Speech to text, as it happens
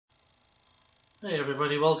Hey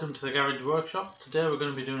everybody, welcome to the Garage Workshop. Today we're going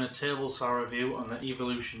to be doing a table saw review on the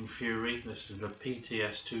Evolution Fury. This is the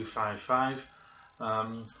PTS 255.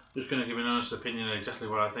 Just going to give an honest opinion on exactly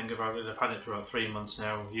what I think about it. I've had it for about 3 months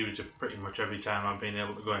now, used it pretty much every time I've been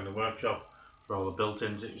able to go in the workshop for all the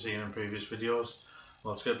built-ins that you've seen in previous videos.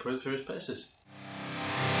 Let's get put it through its paces.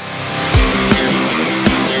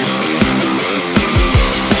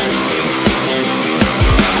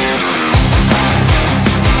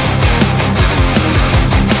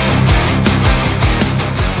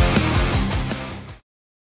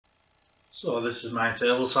 So this is my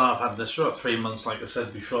table saw. I've had this for about 3 months, like I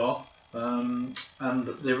said before. And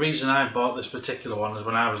the reason I bought this particular one is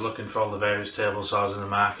when I was looking for all the various table saws in the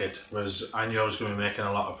market, was I knew I was going to be making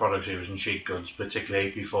a lot of products using sheet goods,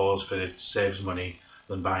 particularly AP4s, because it saves money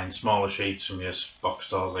than buying smaller sheets from your box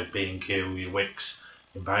stores like B&Q, your Wicks.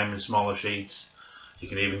 You can buy them in smaller sheets. You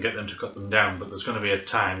can even get them to cut them down, but there's going to be at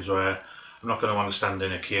times where I'm not going to want to stand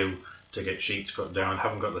in a queue to get sheets cut down. I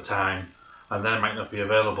haven't got the time. And then it might not be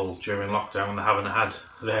available during lockdown. I haven't had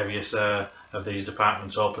various of these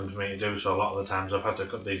departments open for me to do, so a lot of the times I've had to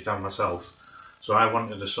cut these down myself. So I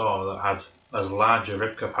wanted a saw that had as large a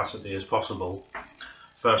rip capacity as possible.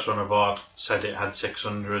 First one I bought said it had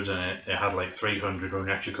 600 and it had like 300 when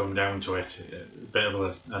we actually come down to it. A bit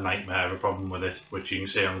of a nightmare, a problem with it, which you can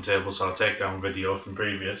see on the table, so I'll take down video from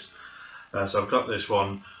previous. So I've got this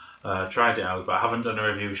one. Tried it out, but I haven't done a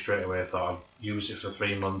review straight away. I thought I'd use it for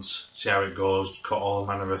 3 months, see how it goes, cut all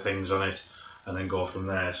manner of things on it, and then go from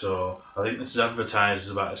there. So I think this is advertised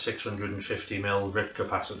as about a 650mm rip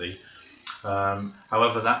capacity.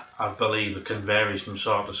 However, that I believe it can vary from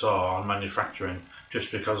saw to saw on manufacturing,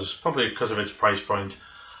 probably because of its price point.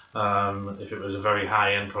 If it was a very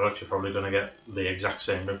high-end product, you're probably going to get the exact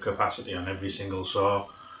same rip capacity on every single saw.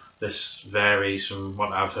 This varies from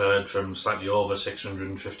what I've heard from slightly over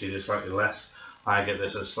 650 to slightly less. I get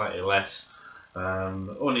this as slightly less,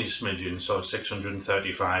 only a smidgen, so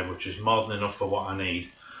 635, which is more than enough for what I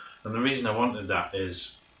need. And the reason I wanted that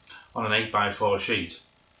is on an 8x4 sheet,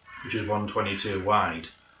 which is 122 wide,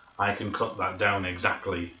 I can cut that down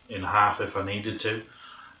exactly in half if I needed to.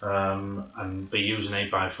 And by using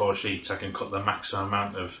 8x4 sheets, I can cut the maximum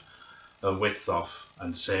amount of width off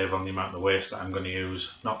and save on the amount of waste that I'm going to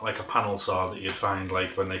use. Not like a panel saw that you'd find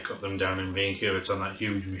like when they cut them down in B&Q, it's on that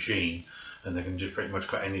huge machine and they can just pretty much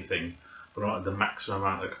cut anything, but I wanted the maximum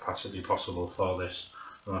amount of capacity possible for this.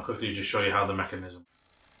 And I'll quickly just show you how the mechanism.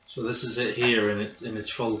 So this is it here in its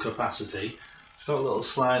full capacity. It's got a little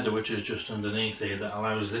slider which is just underneath here that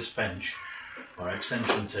allows this bench or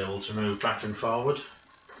extension table to move back and forward.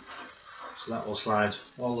 So that will slide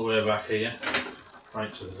all the way back here,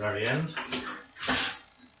 right to the very end.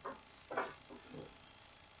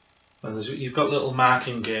 And you've got little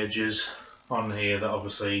marking gauges on here that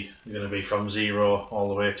obviously are going to be from 0 all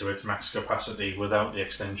the way to its max capacity without the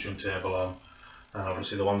extension table on, and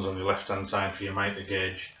obviously the ones on the left hand side for your mitre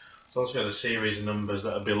gauge. It's also got a series of numbers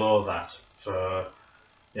that are below that for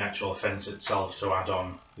the actual fence itself to add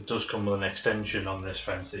on. It does come with an extension on this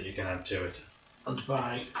fence that you can add to it. And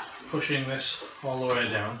by pushing this all the way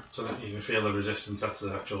down so that you can feel the resistance, that's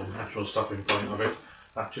the actual natural stopping point of it,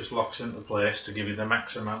 that just locks into place to give you the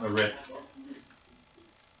max amount of rip.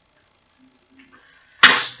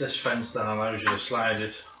 This fence then allows you to slide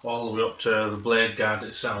it all the way up to the blade guard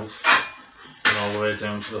itself and all the way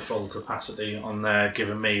down to the full capacity on there,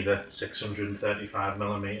 giving me the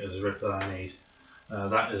 635mm rip that I need.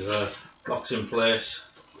 That is locks in place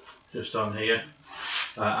just on here.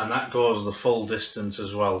 And that goes the full distance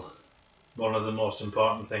as well. One of the most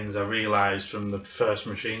important things I realised from the first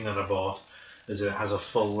machine that I bought is it has a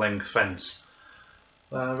full length fence.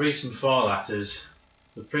 The reason for that is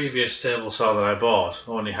the previous table saw that I bought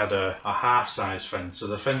only had a half size fence, so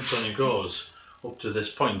the fence only goes up to this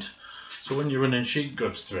point. So when you're running sheet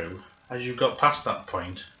goods through, as you've got past that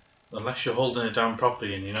point, unless you're holding it down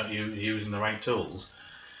properly and you're not using the right tools,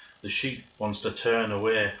 the sheet wants to turn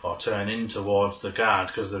away or turn in towards the guard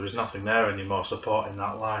because there is nothing there anymore supporting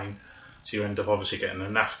that line. So you end up obviously getting a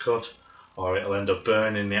naff cut, or it'll end up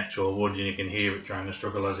burning the actual wood and you can hear it trying to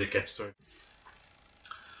struggle as it gets through.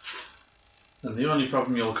 And the only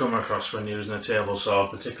problem you'll come across when using a table saw,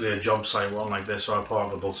 particularly a job site one like this or a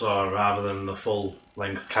portable saw, rather than the full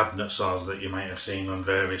length cabinet saws that you might have seen on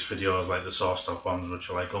various videos like the SawStop ones,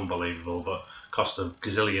 which are like unbelievable but cost a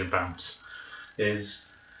gazillion pounds, is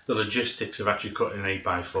the logistics of actually cutting an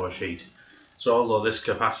 8x4 sheet. So although this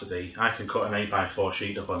capacity, I can cut an 8x4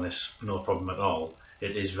 sheet up on this no problem at all,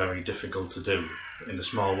 it is very difficult to do in a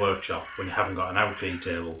small workshop when you haven't got an outfeed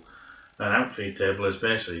table. An outfeed table is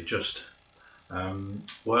basically just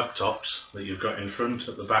worktops that you've got in front,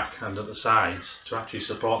 at the back and at the sides to actually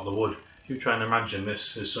support the wood. If you try and imagine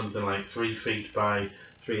this is something like 3 feet by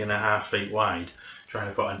 3.5 feet wide, trying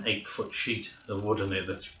to put an 8-foot sheet of wood in it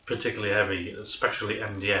that's particularly heavy, especially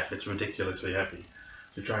MDF, it's ridiculously heavy.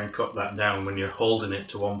 To try and cut that down when you're holding it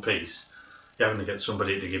to one piece, you're having to get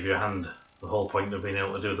somebody to give you a hand. The whole point of being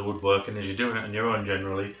able to do the woodworking is you're doing it on your own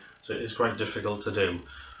generally, so it is quite difficult to do.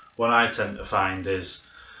 What I tend to find is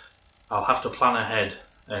I'll have to plan ahead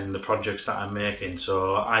in the projects that I'm making,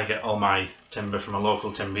 so I get all my timber from a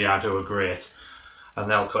local timber yard who are great, and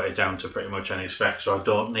they'll cut it down to pretty much any spec, so I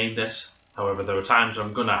don't need this. However, there are times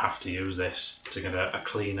I'm going to have to use this to get a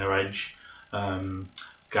cleaner edge.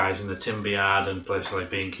 Guys in the timber yard and places like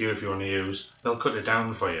B&Q, if you want to use, they'll cut it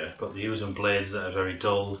down for you, but they're using blades that are very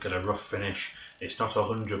dull, get a rough finish. It's not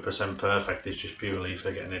 100% perfect, it's just purely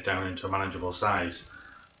for getting it down into a manageable size.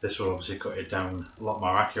 This will obviously cut it down a lot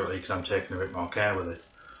more accurately because I'm taking a bit more care with it.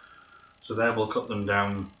 So there we'll cut them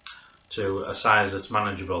down to a size that's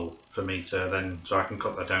manageable for me to then, so I can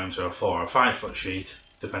cut that down to a 4 or 5 foot sheet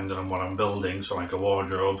depending on what I'm building. So like a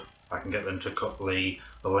wardrobe, I can get them to cut the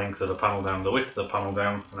length of the panel down, the width of the panel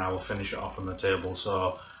down, and I will finish it off on the table,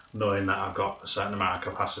 so knowing that I've got a certain amount of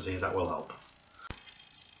capacity, that will help.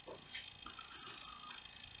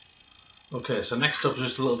 Okay, so next up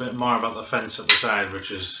just a little bit more about the fence at the side,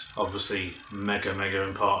 which is obviously mega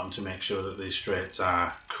important to make sure that these straights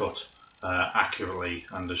are cut accurately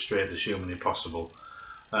and as straight as humanly possible.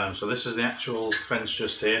 So this is the actual fence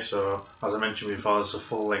just here, so as I mentioned before, it's a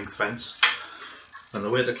full length fence. And the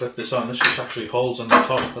way to clip this on, this just actually holds on the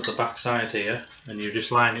top at the back side here, and you just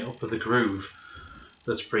line it up with the groove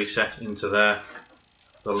that's preset into there.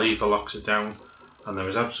 The lever locks it down, and there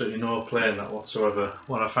is absolutely no play in that whatsoever.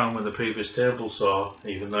 What I found with the previous table saw,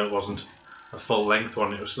 even though it wasn't a full length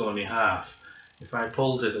one, it was still only half. If I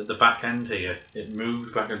pulled it at the back end here, it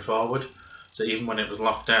moved back and forward, so even when it was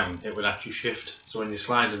locked down, it would actually shift. So when you're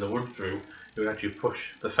sliding the wood through, it would actually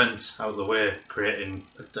push the fence out of the way, creating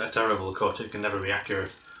a terrible cut. It can never be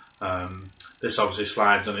accurate. This obviously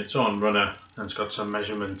slides on its own runner, and it's got some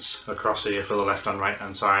measurements across here for the left and right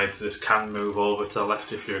hand side. This can move over to the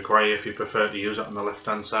left if you require, if you prefer to use it on the left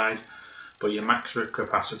hand side, but your max rip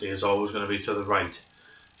capacity is always going to be to the right.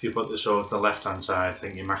 If you put this over to the left hand side, I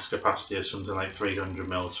think your max capacity is something like 300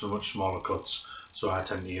 mils for much smaller cuts, so I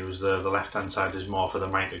tend to use the left hand side is more for the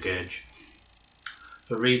miter gauge.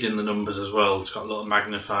 For reading the numbers as well, it's got a little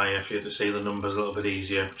magnifier for you to see the numbers a little bit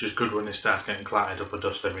easier, which is good when it starts getting clattered up with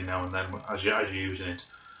dust every now and then as you're using it.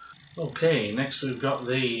 Okay, next we've got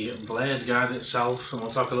the blade guide itself, and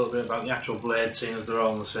we'll talk a little bit about the actual blade, seeing as they're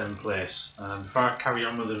all in the same place. Before I carry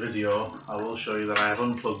on with the video, I will show you that I have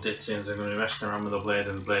unplugged it, since I'm going to be messing around with the blade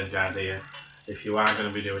and the blade guide here. If you are going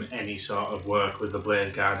to be doing any sort of work with the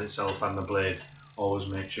blade guide itself and the blade, always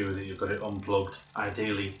make sure that you've got it unplugged.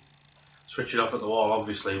 Ideally, switch it off at the wall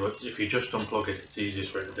obviously, but if you just unplug it, it's the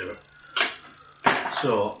easiest way to do it.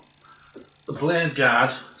 So the blade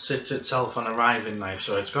guard sits itself on a riving knife,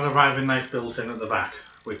 so it's got a riving knife built in at the back,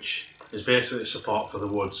 which is basically support for the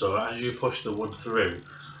wood. So as you push the wood through,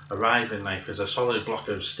 a riving knife is a solid block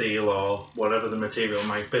of steel or whatever the material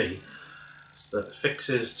might be that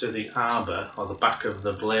fixes to the arbor or the back of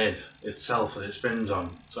the blade itself that it spins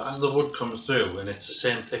on. So as the wood comes through and it's the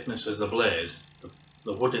same thickness as the blade,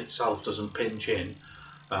 the wood itself doesn't pinch in.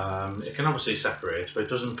 It can obviously separate, but it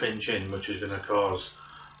doesn't pinch in, which is going to cause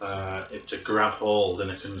it to grab hold and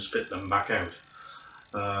it can spit them back out.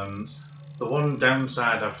 The one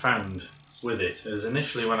downside I've found with it is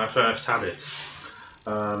initially when I first had it,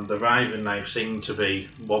 the riving knife seemed to be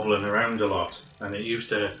wobbling around a lot, and it used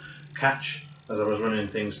to catch as I was running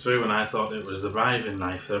things through, and I thought it was the riving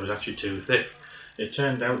knife that was actually too thick. It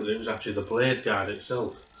turned out that it was actually the blade guard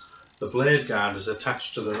itself. The blade guard is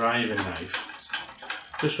attached to the riving knife,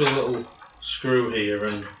 just with a little screw here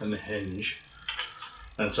and a hinge,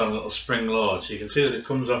 and it's on a little spring load, so you can see that it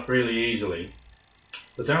comes off really easily.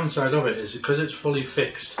 The downside of it is because it's fully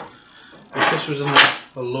fixed, if this was in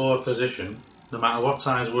a lower position, no matter what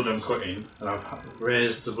size wood I'm cutting, and I've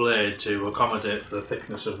raised the blade to accommodate for the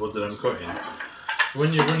thickness of wood that I'm cutting,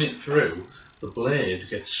 when you run it through, the blade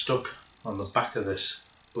gets stuck on the back of this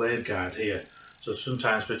blade guard here. So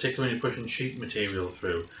sometimes, particularly when you're pushing sheet material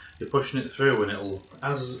through, you're pushing it through and it'll,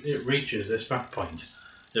 as it reaches this back point,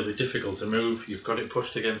 it'll be difficult to move. You've got it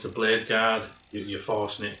pushed against the blade guard, you're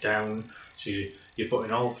forcing it down, so you're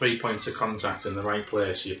putting all 3 points of contact in the right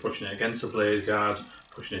place. So you're pushing it against the blade guard,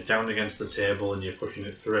 pushing it down against the table, and you're pushing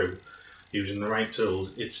it through. Using the right tools,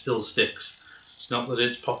 it still sticks. It's not that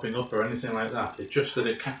it's popping up or anything like that, it's just that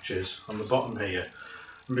it catches on the bottom here.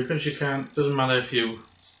 And because you can't, doesn't matter if you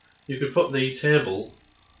You could put the table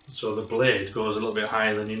so the blade goes a little bit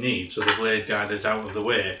higher than you need, so the blade guide is out of the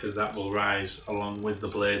way, because that will rise along with the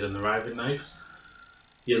blade and the riving knife.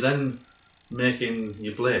 You're then making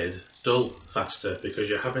your blade dull faster because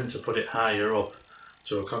you're having to put it higher up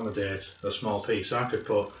to accommodate a small piece. So I could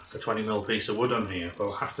put a 20mm piece of wood on here, but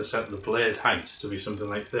I'll have to set the blade height to be something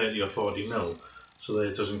like 30 or 40mm so that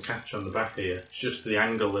it doesn't catch on the back here. It's just the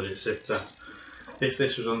angle that it sits at. If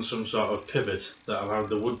this was on some sort of pivot that allowed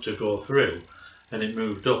the wood to go through and it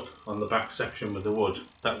moved up on the back section with the wood,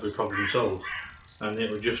 that would be problem solved. And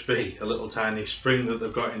it would just be a little tiny spring that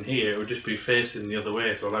they've got in here. It would just be facing the other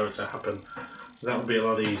way to allow it to happen. So that would be a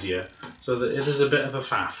lot easier. So that it is a bit of a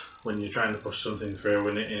faff when you're trying to push something through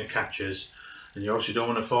and it catches. And you obviously don't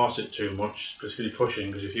want to force it too much, particularly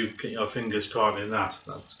pushing, because if you get your fingers caught in that,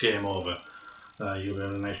 that's game over. You'll be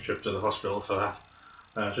on a nice trip to the hospital for that.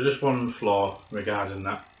 So just one flaw regarding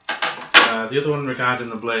that. The other one regarding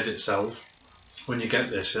the blade itself. When you get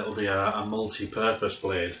this, it'll be a multi-purpose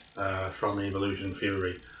blade from Evolution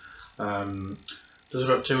Fury. Does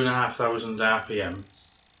about 2,500 RPM,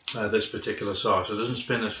 this particular saw, so it doesn't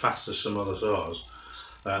spin as fast as some other saws,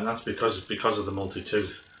 and that's because of the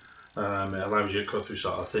multi-tooth. It allows you to cut through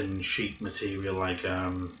sort of thin sheet material like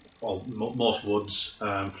most woods,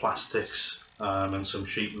 plastics, and some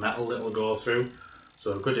sheet metal that will go through.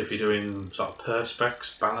 So good if you're doing sort of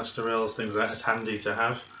perspex, banister rails, things like that. It's handy to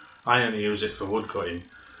have. I only use it for wood cutting,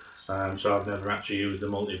 so I've never actually used the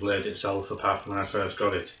multi-blade itself apart from when I first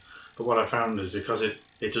got it. But what I found is because it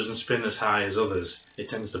doesn't spin as high as others, it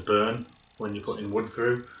tends to burn when you're putting wood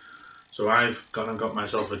through. So I've gone and got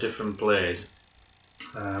myself a different blade,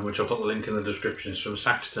 which I'll put the link in the description. It's from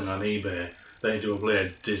Saxton on eBay. They do a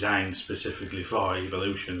blade designed specifically for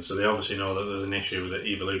Evolution, so they obviously know that there's an issue that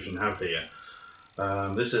Evolution have here.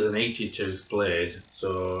 This is an 80 tooth blade,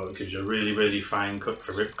 so it gives you a really fine cut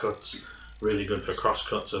for rip cuts, really good for cross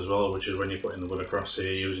cuts as well, which is when you're putting the wood across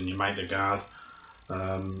here using your mitre guard.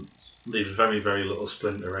 Leaves very little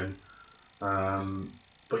splinter in,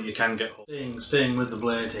 but you can get staying with the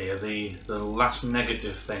blade here. The last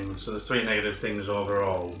negative thing, so there's 3 negative things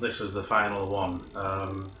overall. This is the final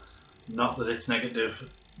one. Not that it's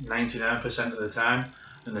negative 99% of the time,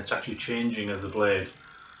 and it's actually changing of the blade.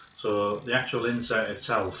 So the actual insert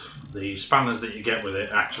itself, the spanners that you get with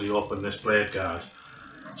it actually open this blade guard.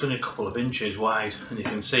 It's only a couple of inches wide, and you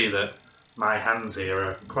can see that my hands here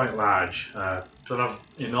are quite large. Don't have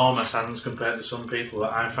enormous hands compared to some people,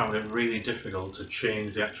 but I found it really difficult to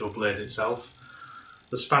change the actual blade itself.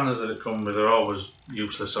 The spanners that it come with are always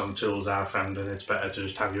useless on tools, I've found, and it's better to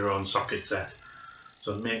just have your own socket set.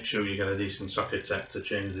 So make sure you get a decent socket set to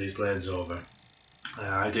change these blades over.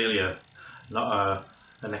 Ideally, not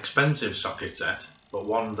an expensive socket set, but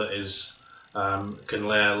one that is can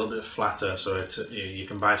lay a little bit flatter, so you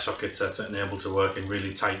can buy socket sets that enable to work in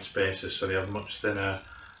really tight spaces, so they have much thinner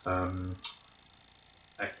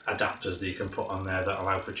adapters that you can put on there that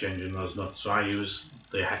allow for changing those nuts. So I use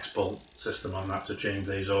the hex bolt system on that to change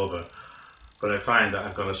these over, but I find that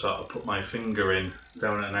I've got to sort of put my finger in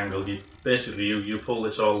down at an angle. You pull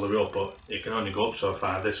this all the way up, but it can only go up so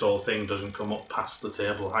far. This whole thing doesn't come up past the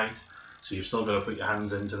table height, so you've still got to put your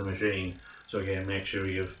hands into the machine. So again, make sure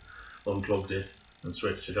you've unplugged it and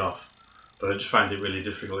switched it off. But I just find it really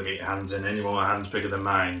difficult to get your hands in. Anyone with hands bigger than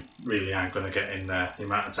mine really aren't going to get in there. The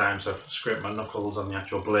amount of times I've scraped my knuckles on the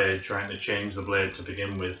actual blade trying to change the blade to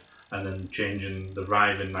begin with, and then changing the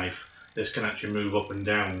riving knife. This can actually move up and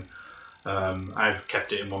down. I've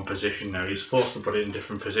kept it in one position now. You're supposed to put it in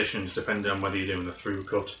different positions depending on whether you're doing a through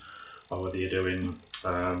cut or whether you're doing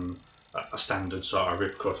a standard sort of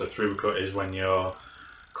rip cut. A through cut is when you're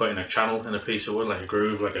cutting a channel in a piece of wood, like a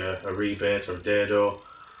groove, like a rebate or a dado,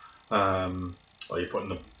 or you're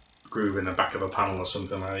putting a groove in the back of a panel or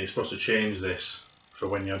something like that. You're supposed to change this for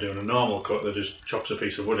when you're doing a normal cut that just chops a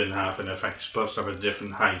piece of wood in half. In effect, it's supposed to have a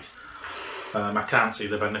different height. I can't see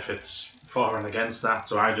the benefits for and against that,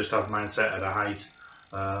 so I just have mine set at a height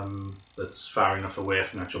that's far enough away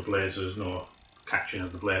from the actual blade so there's no catching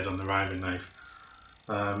of the blade on the riving knife.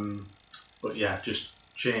 But yeah, just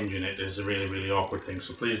changing it is a really awkward thing,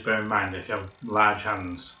 so please bear in mind if you have large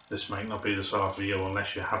hands, this might not be the saw for you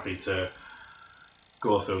unless you're happy to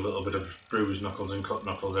go through a little bit of bruised knuckles and cut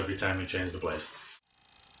knuckles every time you change the blade.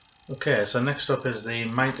 Okay, so next up is the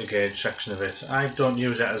mitre gauge section of it. I don't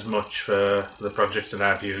use it as much for the projects that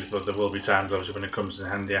I've used, but there will be times obviously when it comes in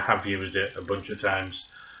handy. I have used it a bunch of times.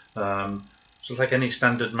 So it's like any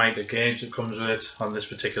standard mitre gauge that comes with it. On this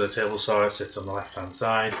particular table saw, it sits on the left hand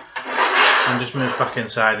side and just moves back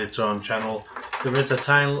inside its own channel. There is a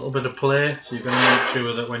tiny little bit of play, so you're going to make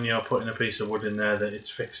sure that when you're putting a piece of wood in there that it's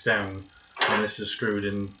fixed down and this is screwed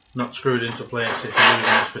in, not screwed into place if you're using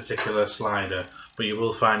this particular slider, but you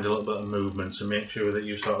will find a little bit of movement, so make sure that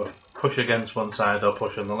you sort of push against one side or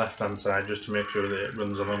push on the left hand side just to make sure that it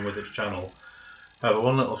runs along with its channel. However,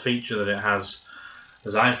 one little feature that it has,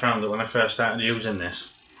 as I found that when I first started using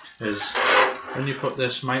this, is when you put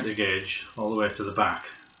this miter gauge all the way to the back,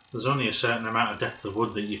 there's only a certain amount of depth of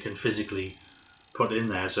wood that you can physically put in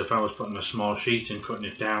there. So if I was putting a small sheet and cutting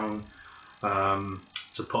it down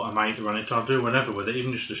to put a miter on it, or do whatever with it,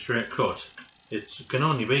 even just a straight cut, it can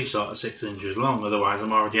only be sort of 6 inches long, otherwise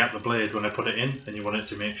I'm already at the blade when I put it in, and you want it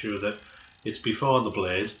to make sure that it's before the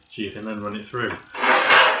blade so you can then run it through,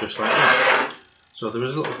 just like that. So there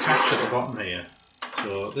is a little catch at the bottom here,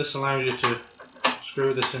 so this allows you to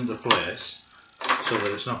screw this into place so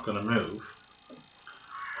that it's not going to move,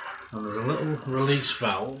 and there's a little release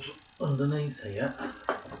valve underneath here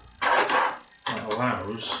that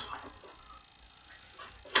allows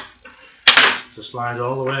to slide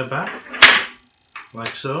all the way back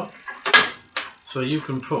like so, so you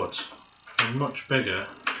can put a much bigger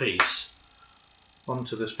piece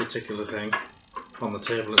onto this particular thing on the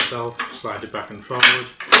table itself, slide it back and forward.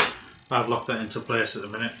 I've locked that into place at the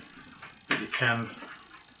minute, but you can,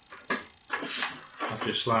 that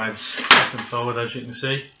just slides back and forward as you can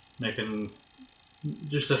see, making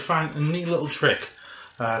just a neat little trick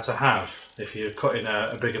to have if you're cutting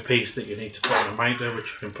a bigger piece that you need to put on a miter,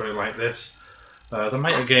 which you can put it like this. The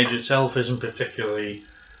miter gauge itself isn't particularly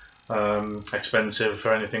expensive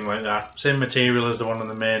or anything like that. Same material as the one on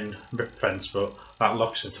the main rip fence, but that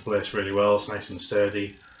locks into place really well. It's nice and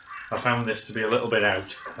sturdy. I found this to be a little bit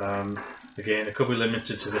out. Again, it could be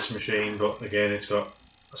limited to this machine, but again, it's got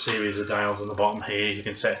a series of dials on the bottom here. You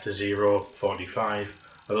can set it to 0, 45,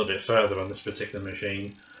 a little bit further on this particular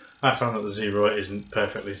machine. I found that the 0 isn't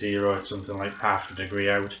perfectly 0, it's something like half a degree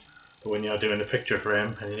out. But when you're doing a picture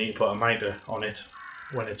frame and you need to put a miter on it,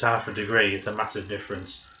 when it's half a degree, it's a massive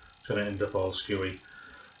difference. It's going to end up all skewy.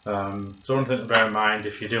 So one thing to bear in mind,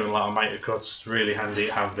 if you're doing a lot of miter cuts, it's really handy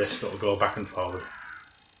to have this that will go back and forward.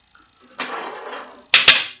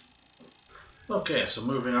 Okay, so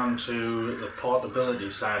moving on to the portability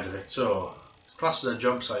side of it. So it's classed as a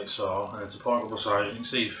job site saw, and it's a portable saw. As you can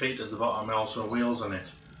see, feet at the bottom and also wheels on it.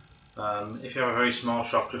 If you have a very small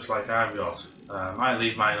shop just like I've got, I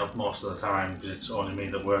leave mine up most of the time because it's only me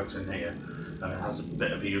that works in here, and it has a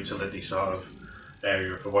bit of a utility sort of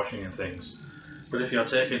area for washing and things. But if you're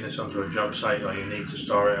taking this onto a job site or you need to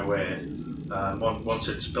store it away, once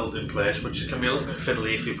it's built in place, which can be a little bit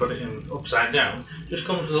fiddly if you put it in upside down, just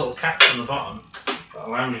comes with a little catch on the bottom that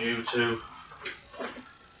allows you to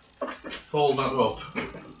fold that up,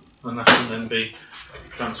 and that can then be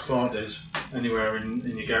transported anywhere in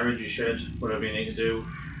your garage, your shed, whatever you need to do.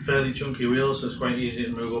 Fairly chunky wheels, so it's quite easy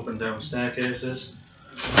to move up and down staircases,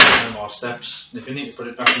 no more steps. If you need to put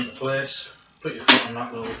it back into place, put your foot on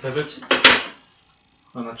that little pivot,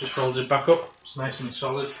 and that just folds it back up. It's nice and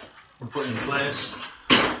solid and put in place.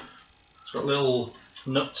 It's got little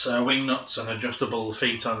nuts, wing nuts and adjustable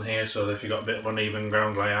feet on here, so that if you've got a bit of uneven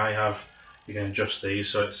ground like I have, you can adjust these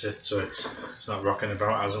so it's not rocking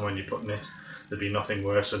about as and when you're putting it. There'd be nothing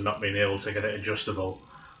worse than not being able to get it adjustable,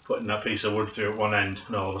 putting that piece of wood through at one end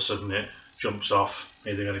and all of a sudden it jumps off.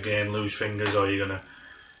 Either going to gain loose fingers, or you're going to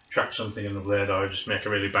trap something in the blade, or just make a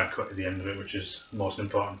really bad cut at the end of it, which is the most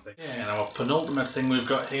important thing. Yeah, and our penultimate thing we've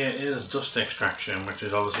got here is dust extraction, which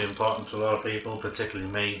is obviously important to a lot of people, particularly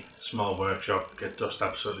me. Small workshop, get dust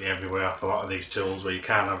absolutely everywhere off a lot of these tools where you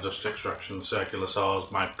can have dust extraction. Circular saws,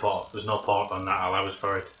 my port, there's no port on that allows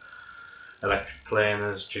for it. Electric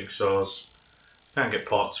planers, jigsaws, can't get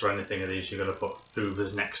ports for anything of these. You've got to put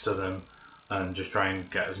hoovers next to them and just try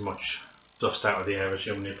and get as much dust out of the air as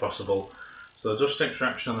humanly possible. So the dust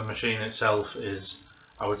extraction on the machine itself is,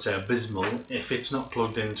 I would say, abysmal if it's not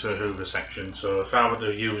plugged into a hoover section. So if I were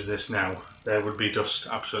to use this now, there would be dust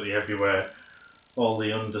absolutely everywhere. All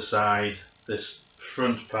the underside, this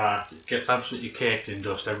front part, it gets absolutely caked in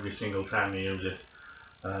dust every single time you use it.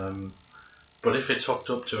 But if it's hooked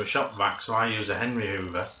up to a shop vac, so I use a Henry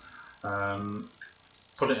Hoover,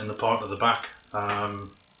 put it in the port at the back,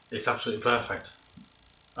 it's absolutely perfect.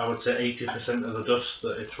 I would say 80% of the dust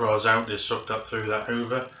that it throws out is sucked up through that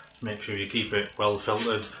hoover. Just make sure you keep it well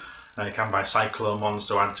filtered, and you can buy cyclone ones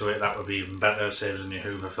to add to it. That would be even better, saves on your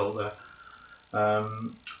hoover filter.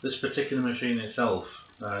 This particular machine itself,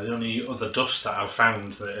 the only other dust that I've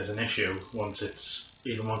found that is an issue once it's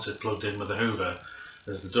plugged in with the hoover,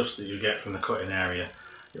 is the dust that you get from the cutting area.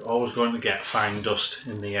 You're always going to get fine dust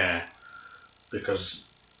in the air because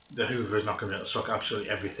the hoover is not going to be able to suck absolutely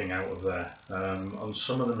everything out of there. On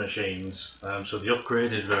some of the machines, so the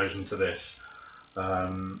upgraded version to this,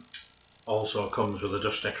 all also comes with a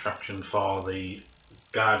dust extraction for the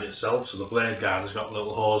guard itself. So the blade guard has got a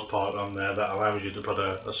little hose port on there that allows you to put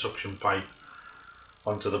a suction pipe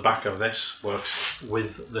onto the back of this. Works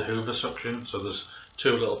with the Hoover suction, so there's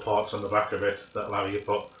two little ports on the back of it that allow you to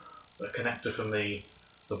put a connector from the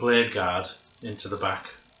blade guard into the back,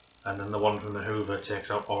 and then the one from the Hoover takes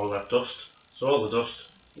out all that dust. So all the dust,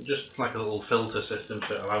 just like a little filter system,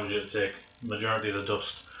 so it allows you to take the majority of the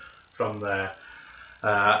dust from there.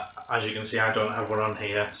 As you can see, I don't have one on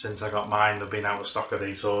here since I got mine. They've been out of stock of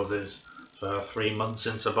these hoses for 3 months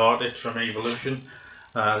since I bought it from Evolution.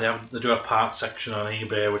 They do a parts section on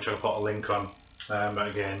eBay, which I'll put a link on, but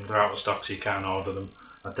again, they're out of stock, so you can't order them.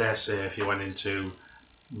 I dare say if you went into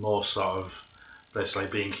most sort of places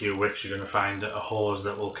like B&Q Wicks, you're going to find a hose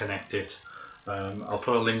that will connect it. I'll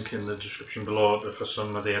put a link in the description below for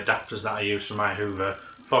some of the adapters that I use for my Hoover.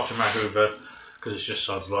 Fortunately, my Hoover, because it's just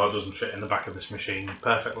sod's law, doesn't fit in the back of this machine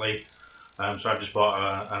perfectly. So I've just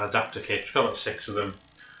bought an adapter kit. It's got about 6 of them.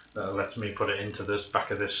 That lets me put it into this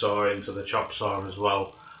back of this saw, into the chop saw as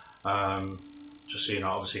well. Just so you're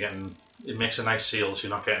not obviously getting, it makes a nice seal so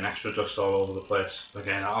you're not getting extra dust all over the place.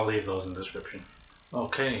 Again, I'll leave those in the description.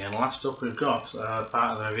 Okay, and last up we've got part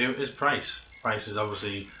of the review is price. Price is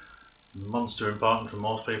obviously monster important for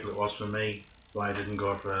most people. It was for me, so I didn't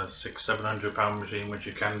go for a £600–700 machine, which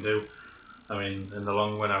you can do. I mean, in the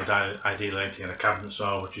long run, I would ideally like to get a cabinet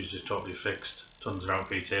saw, which is just totally fixed, tons of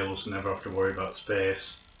outfeed tables, so never have to worry about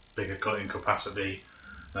space, bigger cutting capacity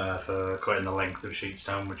for cutting the length of sheets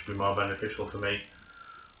down, which would be more beneficial for me.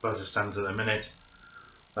 But as it stands at the minute,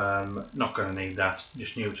 not going to need that.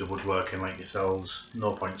 Just new to woodworking like yourselves,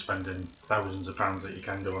 no point spending thousands of pounds that you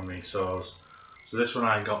can do on these saws. So this one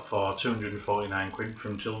I got for 249 quid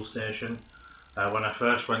from Toolstation. When I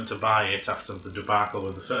first went to buy it after the debacle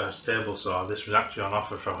with the first table saw, this was actually on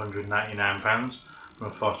offer for £199, but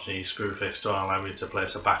unfortunately Screwfix don't allow you to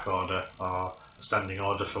place a back order or a standing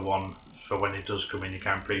order for one, for when it does come in you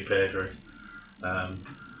can't prepay for it.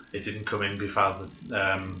 It didn't come in before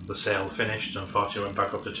the sale finished, so unfortunately it went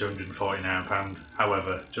back up to £249.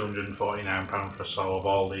 However, £249 for a saw of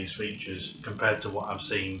all these features compared to what I've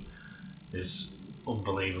seen is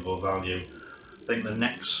unbelievable value. I think the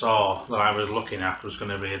next saw that I was looking at was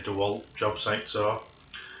going to be a DeWalt job site saw.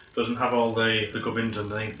 It doesn't have all the gubbins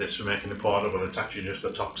underneath this for making it portable, it's actually just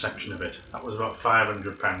the top section of it. That was about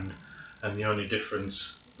 £500, and the only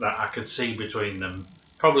difference that I could see between them,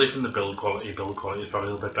 probably from the build quality is probably a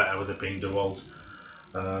little bit better with it being DeWalt,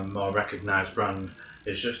 more recognised brand,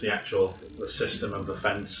 is just the system of the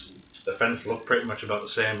fence. The fence looked pretty much about the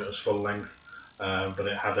same, it was full length. But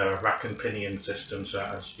it had a rack and pinion system, so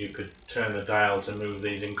as you could turn the dial to move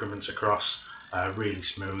these increments across, really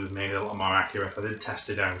smooth, made it a lot more accurate. I did test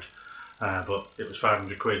it out, but it was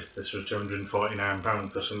 500 quid. This was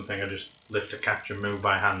 £249 for something I just lift a catch and move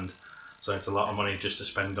by hand. So it's a lot of money just to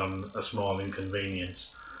spend on a small inconvenience.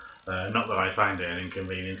 Not that I find it an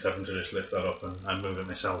inconvenience having to just lift that up and move it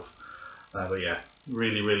myself. But yeah,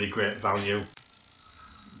 really great value.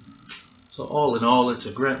 So all in all, it's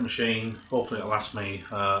a great machine. Hopefully it'll last me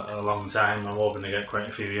a long time. I'm hoping to get quite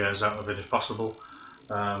a few years out of it if possible.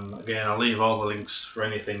 Again, I'll leave all the links for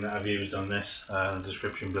anything that I've used on this in the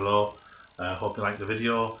description below. Hope you liked the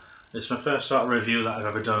video. It's my first sort of review that I've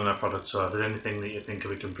ever done on a product, so if there's anything that you think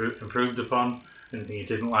we can improved upon, anything you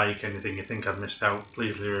didn't like, anything you think I've missed out,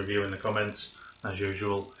 please leave a review in the comments. As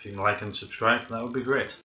usual, if you can like and subscribe, that would be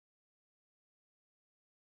great.